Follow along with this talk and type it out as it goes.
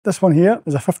This one here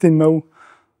is a 15mm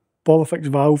ball fix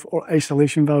valve or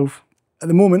isolation valve. At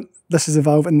the moment, this is the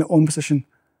valve in the on position.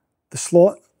 The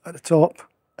slot at the top,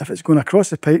 if it's going across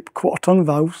the pipe, quarter turn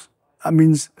valves, that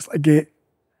means it's like a gate.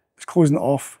 It's closing it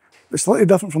off. It's slightly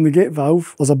different from the gate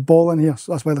valve. There's a ball in here,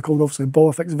 so that's why they're called obviously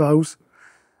ball fix valves.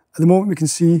 At the moment we can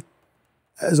see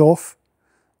it is off.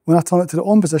 When I turn it to the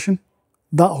on position,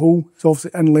 that hole is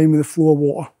obviously in line with the flow of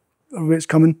water, the way it's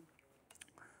coming,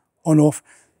 on off.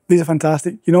 These are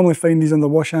fantastic. You normally find these on the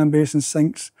wash hand basins,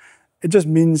 sinks. It just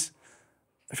means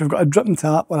if you've got a dripping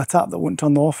tap or a tap that won't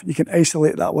turn off, you can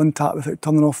isolate that one tap without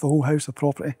turning off the whole house or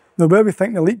property. Now where we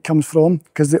think the leak comes from,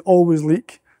 because they always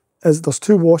leak, is there's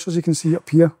two washers you can see up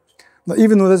here. Now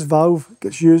even though this valve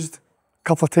gets used a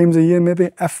couple of times a year maybe,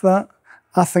 if that,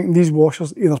 I think these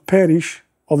washers either perish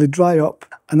or they dry up,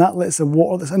 and that lets the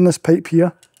water that's in this pipe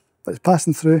here, that's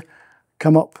passing through,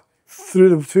 come up through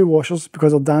the two washers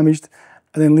because they're damaged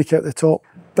and then leak out the top.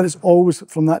 But it's always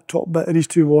from that top bit of these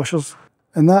two washers.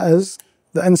 And that is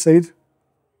the inside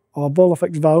of a ball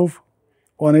fix valve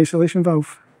or an isolation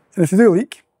valve. And if they do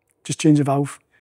leak, just change the valve.